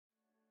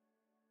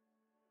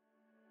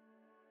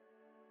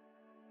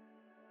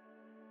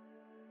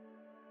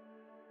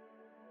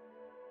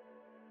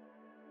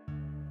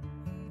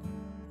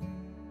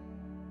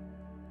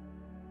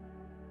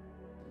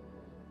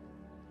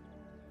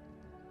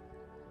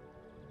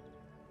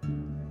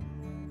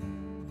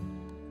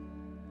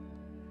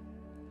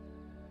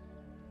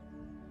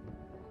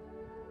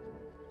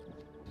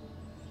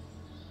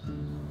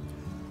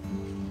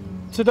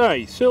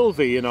Today,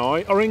 Sylvie and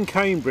I are in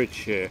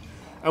Cambridgeshire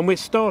and we're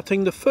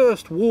starting the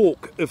first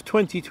walk of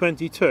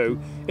 2022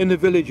 in the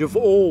village of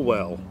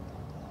Orwell.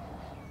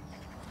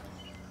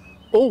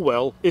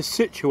 Orwell is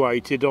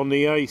situated on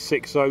the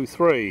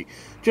A603,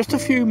 just a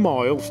few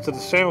miles to the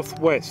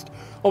southwest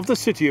of the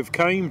city of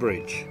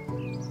Cambridge.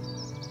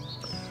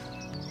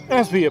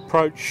 As we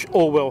approach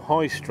Orwell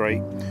High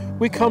Street,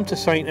 we come to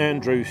St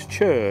Andrew's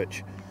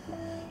Church.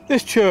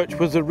 This church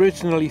was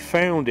originally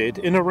founded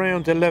in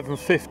around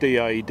 1150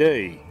 AD,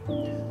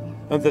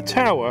 and the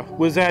tower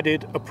was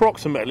added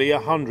approximately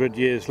 100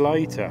 years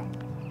later.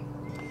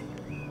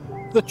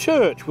 The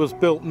church was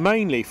built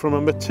mainly from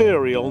a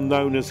material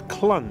known as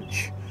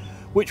clunch,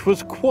 which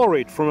was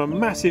quarried from a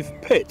massive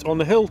pit on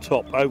the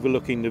hilltop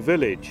overlooking the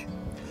village.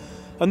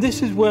 And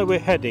this is where we're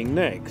heading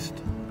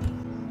next.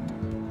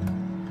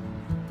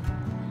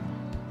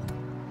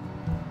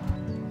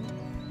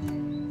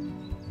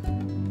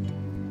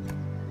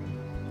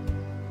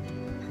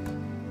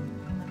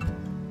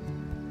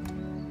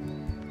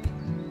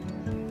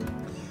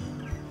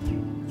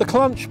 The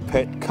clunch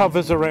pit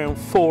covers around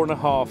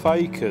 4.5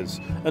 acres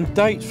and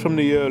dates from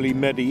the early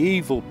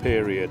medieval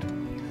period.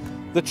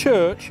 The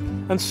church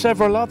and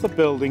several other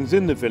buildings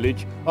in the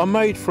village are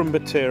made from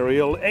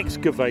material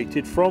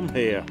excavated from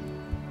here.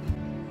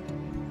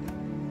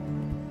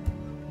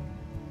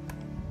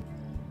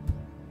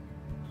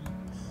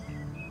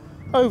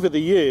 Over the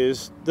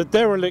years, the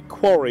derelict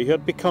quarry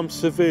had become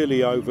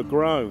severely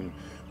overgrown,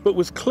 but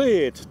was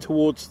cleared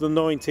towards the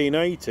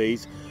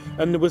 1980s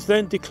and was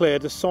then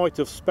declared a site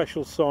of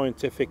special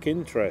scientific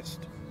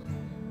interest.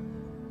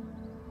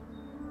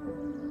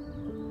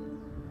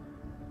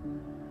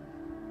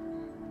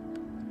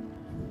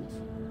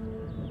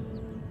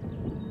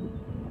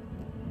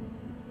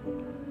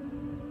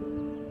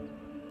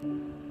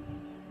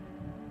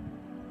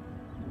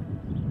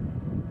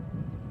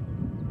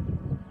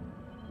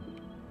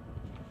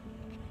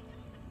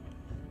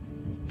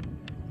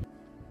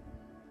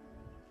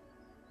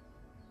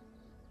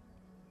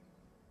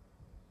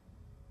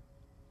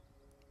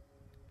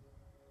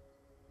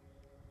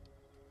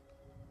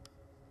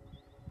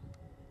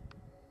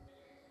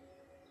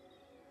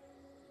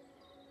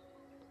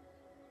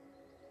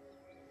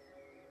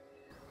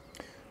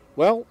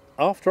 Well,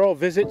 after our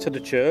visit to the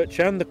church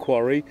and the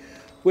quarry,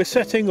 we're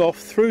setting off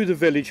through the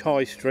village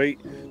high street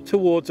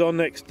towards our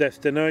next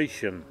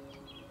destination.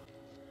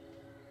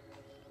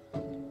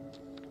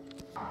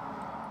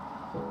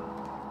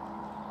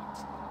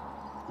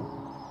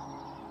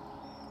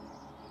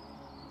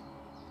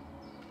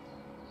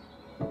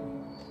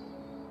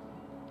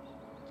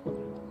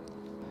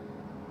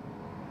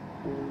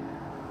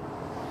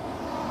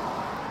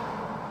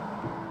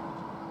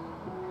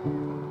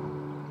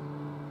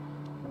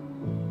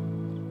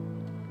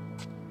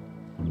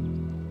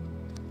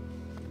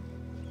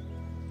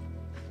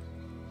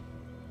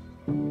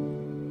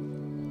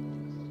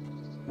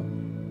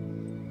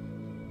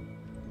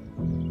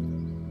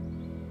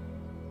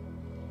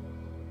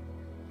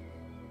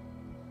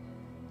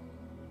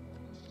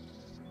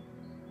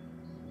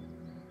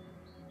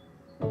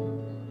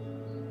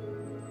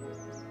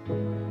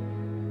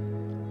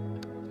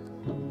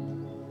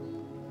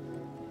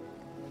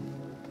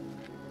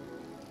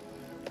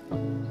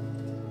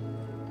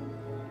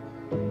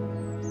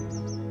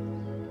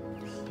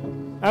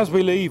 As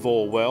we leave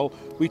Orwell,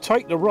 we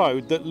take the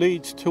road that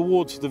leads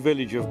towards the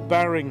village of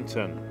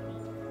Barrington.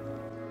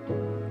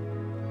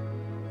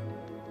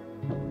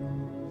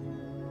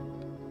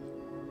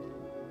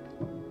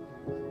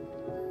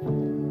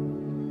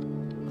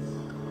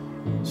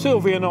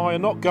 Sylvie and I are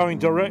not going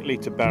directly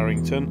to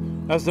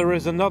Barrington, as there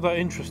is another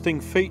interesting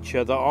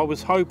feature that I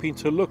was hoping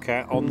to look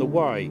at on the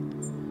way.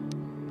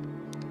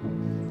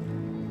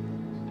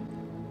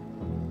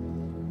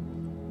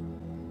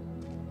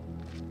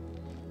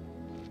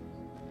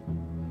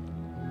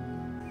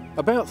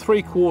 About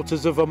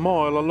 3/4 of a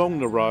mile along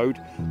the road,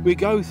 we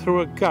go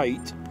through a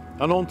gate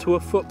and onto a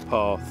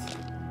footpath.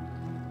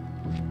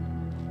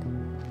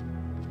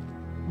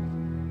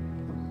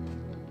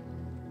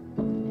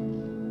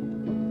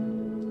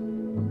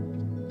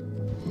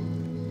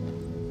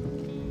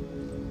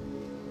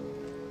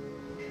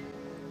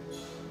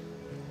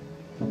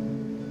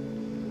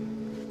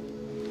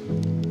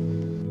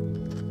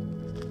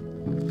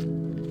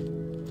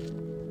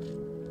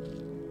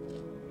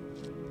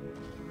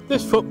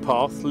 This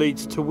footpath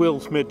leads to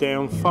Willsmere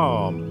Down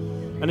Farm,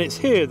 and it's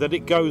here that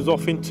it goes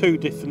off in two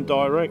different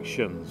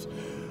directions.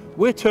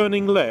 We're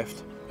turning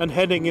left and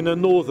heading in a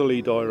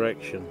northerly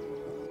direction.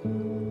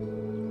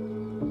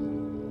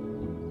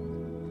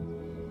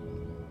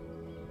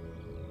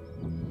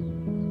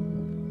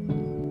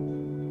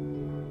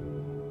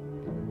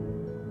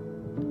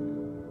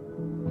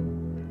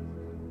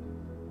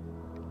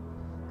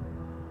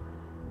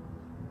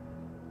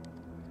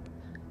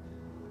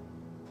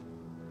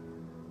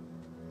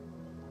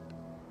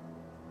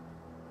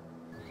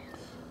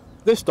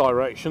 This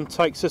direction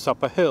takes us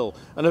up a hill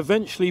and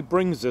eventually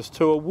brings us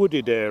to a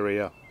wooded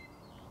area.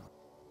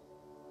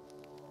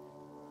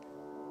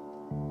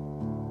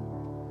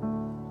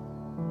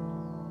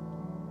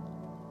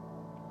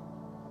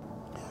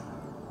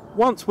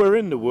 Once we're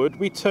in the wood,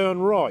 we turn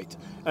right,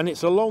 and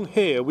it's along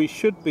here we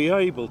should be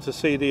able to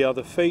see the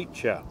other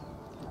feature.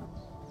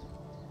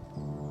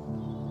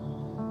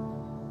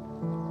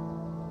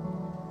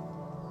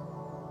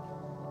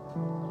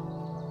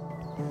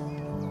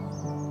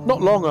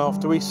 Not long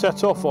after we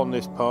set off on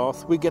this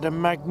path, we get a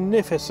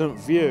magnificent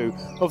view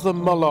of the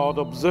Mullard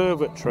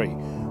Observatory,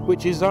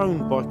 which is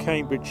owned by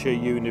Cambridgeshire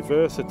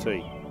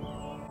University.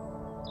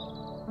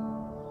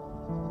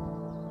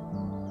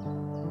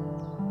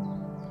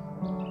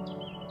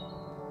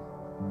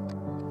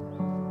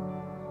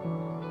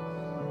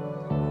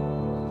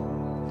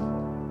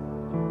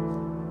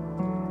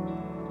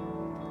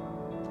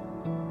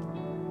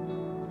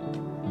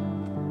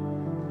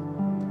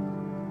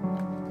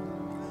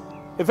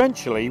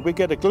 Eventually we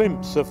get a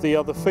glimpse of the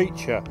other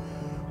feature,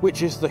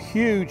 which is the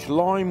huge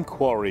lime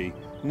quarry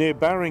near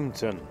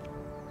Barrington.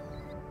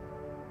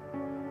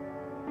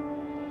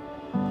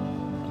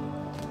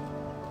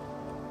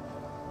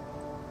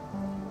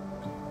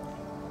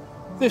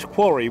 This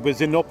quarry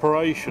was in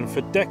operation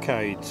for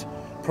decades,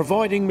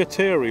 providing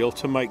material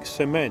to make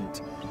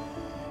cement.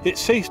 It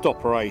ceased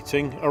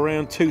operating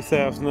around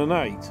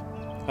 2008,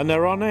 and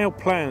there are now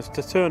plans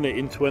to turn it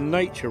into a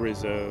nature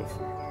reserve.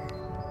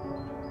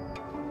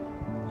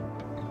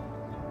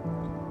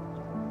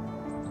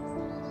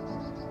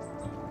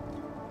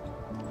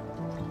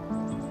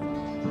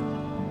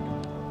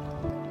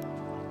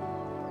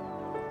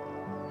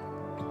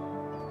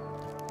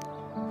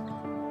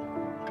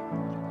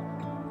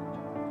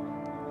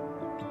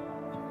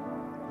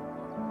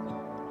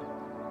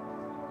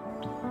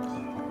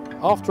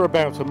 After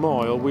about a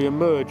mile, we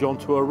emerge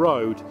onto a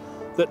road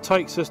that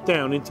takes us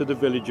down into the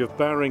village of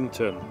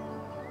Barrington.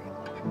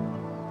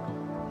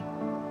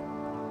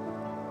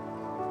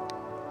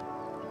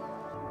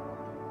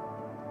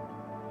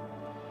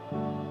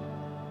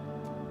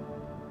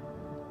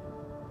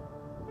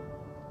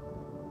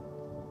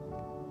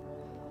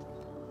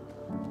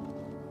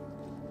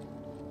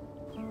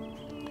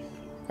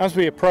 As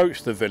we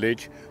approach the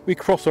village, we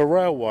cross a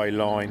railway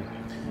line,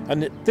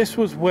 and this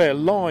was where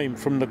lime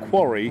from the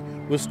quarry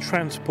was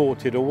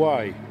transported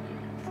away.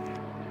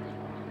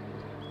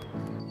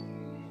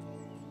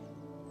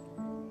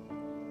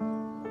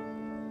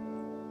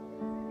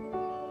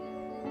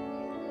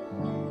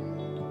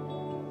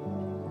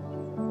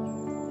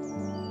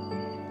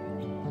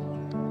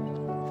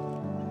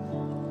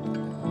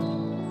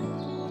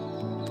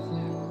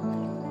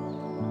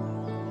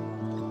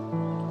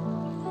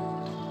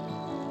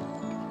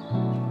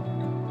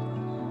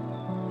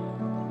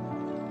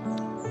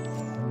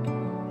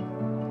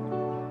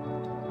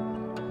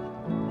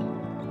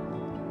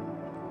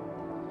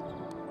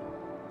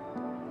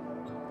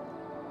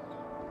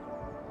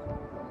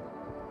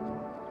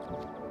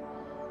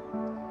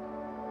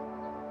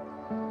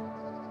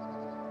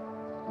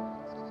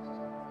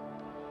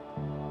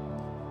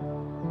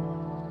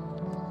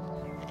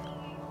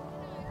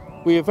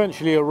 We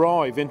eventually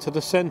arrive into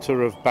the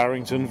centre of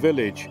Barrington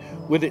village,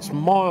 with its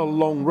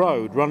mile-long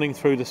road running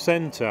through the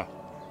centre.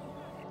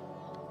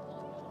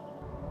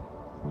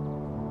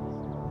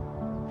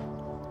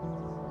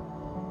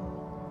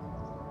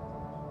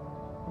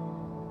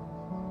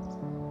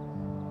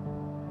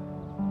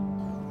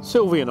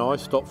 Sylvie and I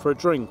stopped for a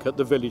drink at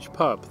the village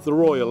pub, the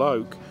Royal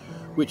Oak,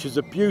 which is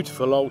a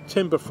beautiful old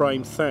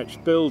timber-framed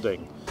thatched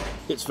building.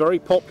 It's very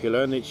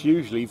popular and it's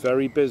usually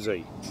very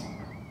busy.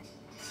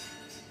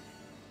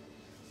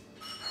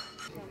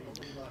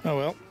 Oh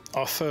well,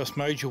 our first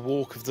major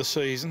walk of the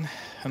season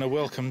and a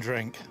welcome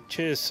drink.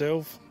 Cheers,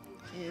 Sylv.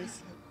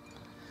 Cheers.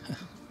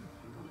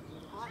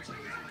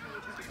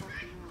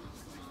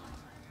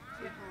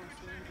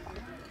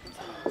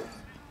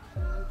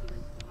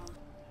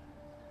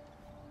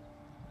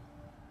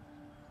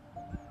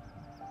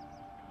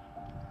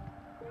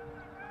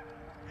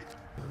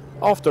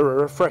 After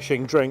a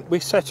refreshing drink,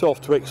 we set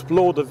off to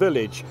explore the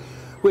village,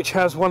 which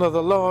has one of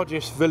the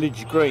largest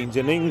village greens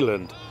in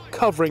England,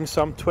 covering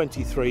some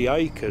 23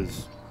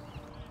 acres.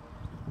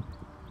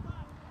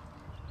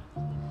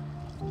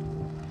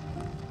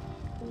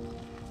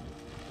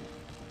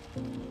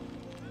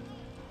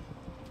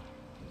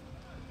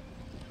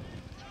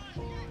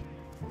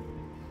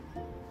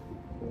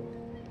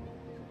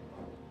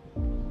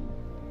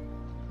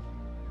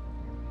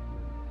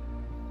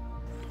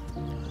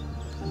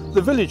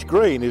 The village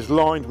green is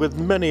lined with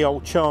many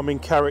old charming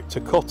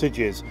character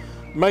cottages,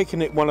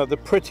 making it one of the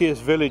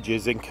prettiest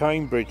villages in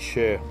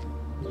Cambridgeshire.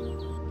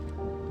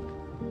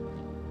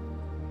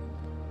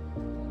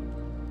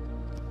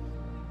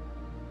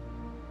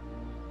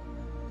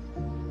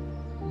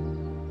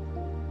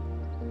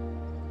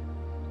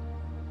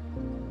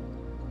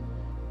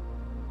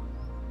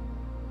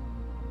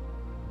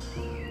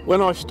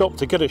 When I stopped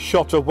to get a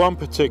shot of one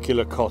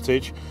particular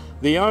cottage,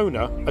 the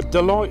owner, a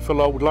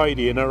delightful old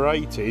lady in her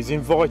 80s,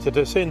 invited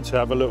us in to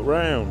have a look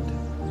round.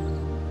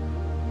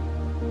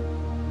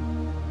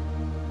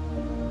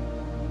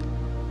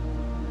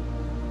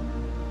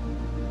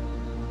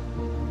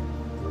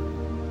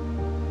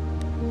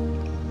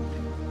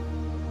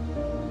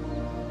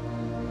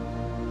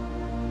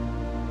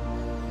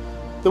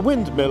 The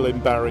windmill in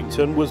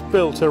Barrington was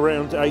built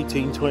around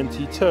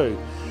 1822,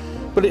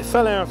 but it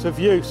fell out of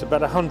use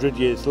about 100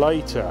 years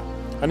later,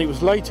 and it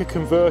was later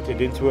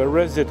converted into a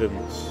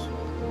residence.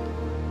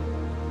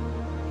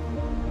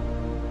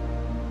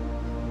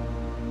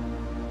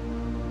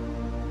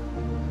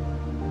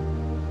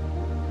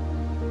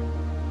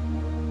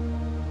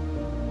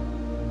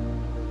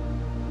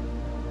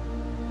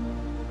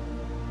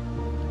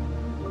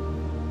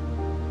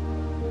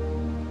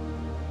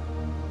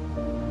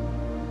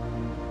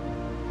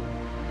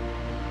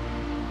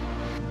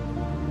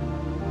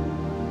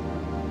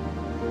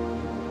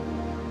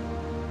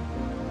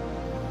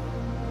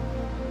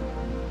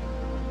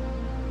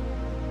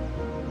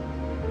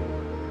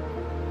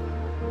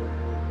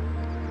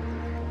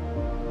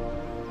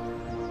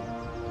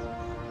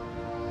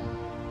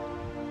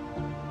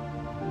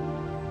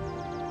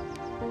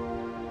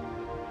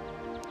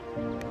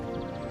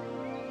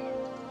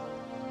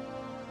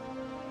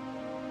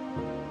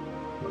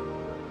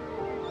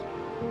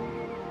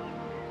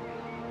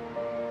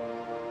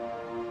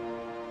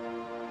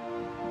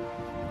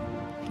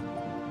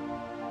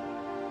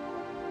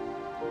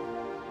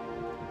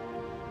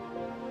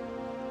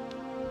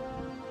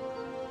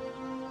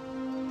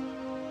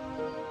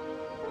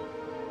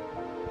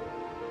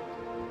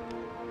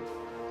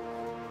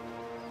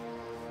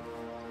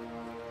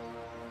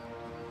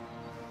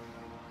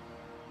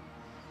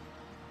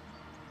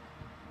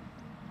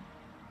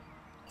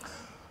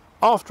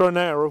 After an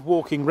hour of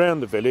walking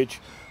round the village,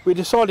 we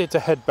decided to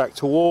head back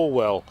to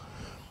Orwell.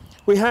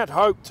 We had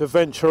hoped to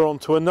venture on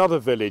to another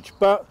village,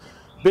 but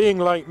being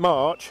late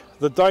March,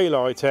 the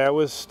daylight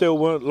hours still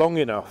weren't long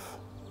enough.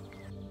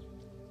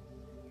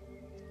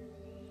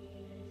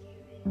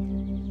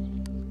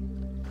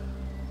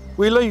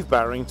 We leave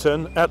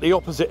Barrington at the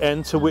opposite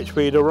end to which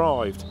we had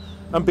arrived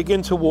and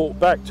begin to walk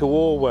back to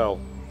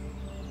Orwell.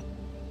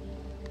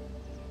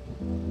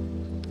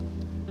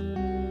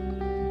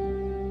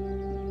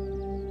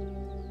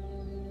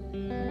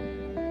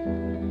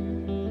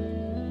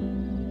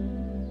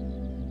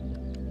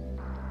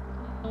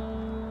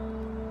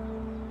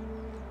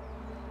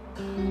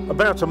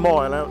 About a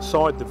mile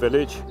outside the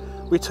village,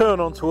 we turn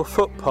onto a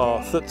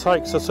footpath that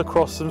takes us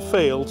across some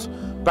fields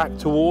back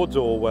towards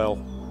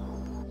Orwell.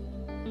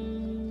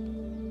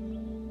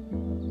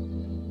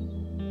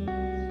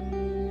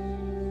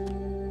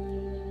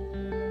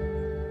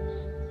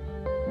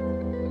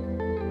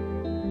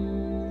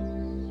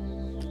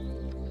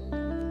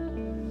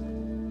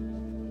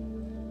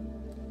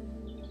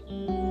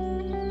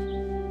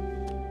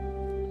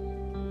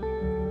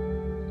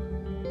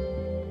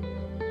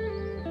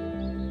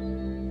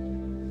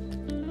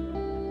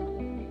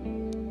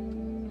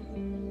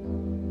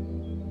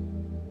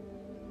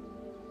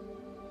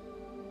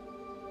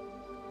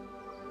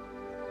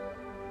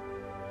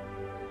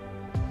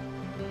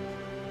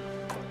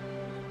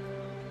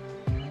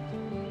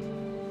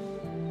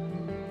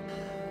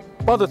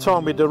 By the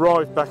time we'd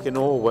arrived back in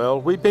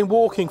Orwell, we'd been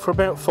walking for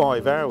about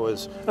 5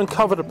 hours and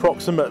covered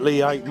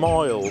approximately 8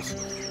 miles.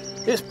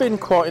 It's been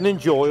quite an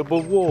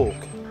enjoyable walk.